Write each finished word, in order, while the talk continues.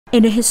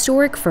In a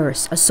historic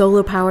first, a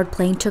solar-powered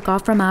plane took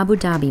off from Abu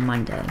Dhabi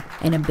Monday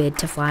in a bid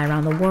to fly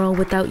around the world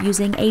without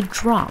using a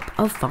drop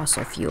of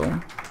fossil fuel.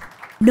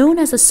 Known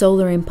as the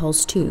Solar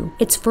Impulse 2,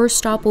 its first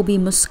stop will be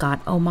Muscat,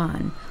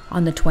 Oman,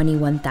 on the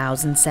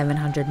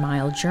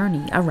 21,700-mile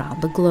journey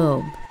around the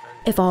globe.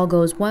 If all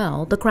goes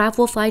well, the craft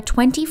will fly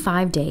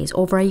 25 days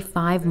over a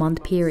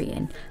 5-month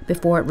period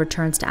before it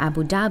returns to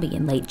Abu Dhabi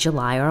in late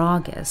July or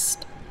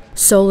August.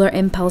 Solar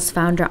Impulse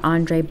founder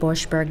Andre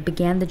Boschberg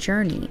began the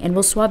journey and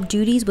will swap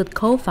duties with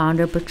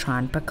co-founder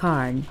Bertrand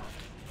Piccard.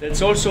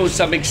 That's also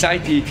some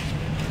exciting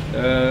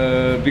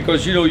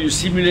because you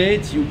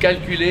simulate, you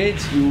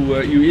calculate,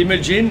 you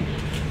imagine,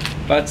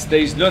 but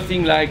there is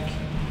nothing like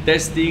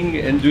testing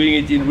and doing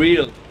it in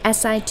real.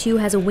 SI-2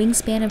 has a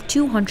wingspan of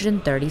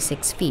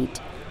 236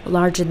 feet,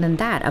 larger than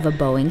that of a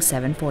Boeing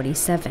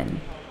 747.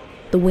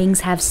 The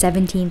wings have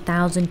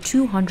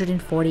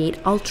 17,248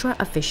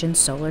 ultra-efficient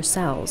solar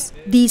cells.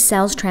 These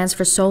cells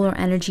transfer solar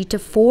energy to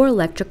 4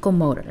 electrical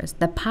motors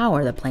that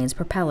power the plane's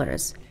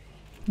propellers.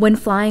 When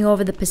flying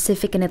over the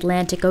Pacific and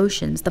Atlantic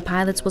Oceans, the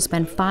pilots will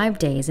spend 5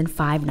 days and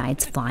 5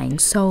 nights flying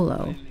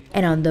solo.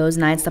 And on those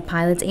nights, the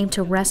pilots aim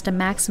to rest a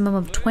maximum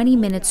of 20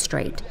 minutes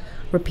straight,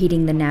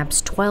 repeating the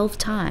naps 12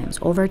 times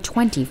over a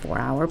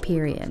 24-hour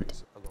period.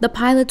 The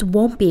pilots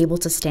won't be able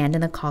to stand in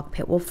the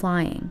cockpit while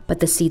flying, but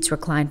the seats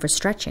recline for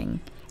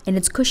stretching, and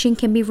its cushion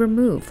can be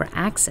removed for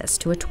access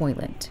to a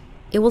toilet.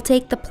 It will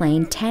take the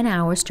plane 10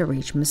 hours to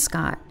reach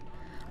Muscat.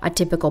 A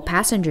typical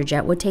passenger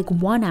jet would take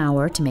 1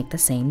 hour to make the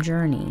same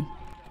journey.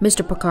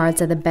 Mr. Piccard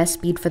said the best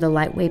speed for the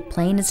lightweight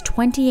plane is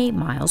 28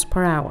 miles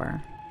per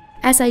hour.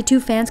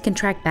 SI-2 fans can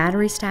track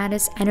battery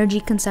status,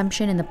 energy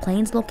consumption, and the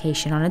plane's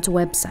location on its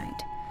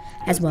website,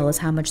 as well as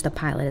how much the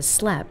pilot has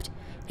slept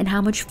and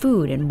how much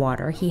food and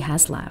water he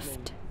has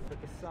left.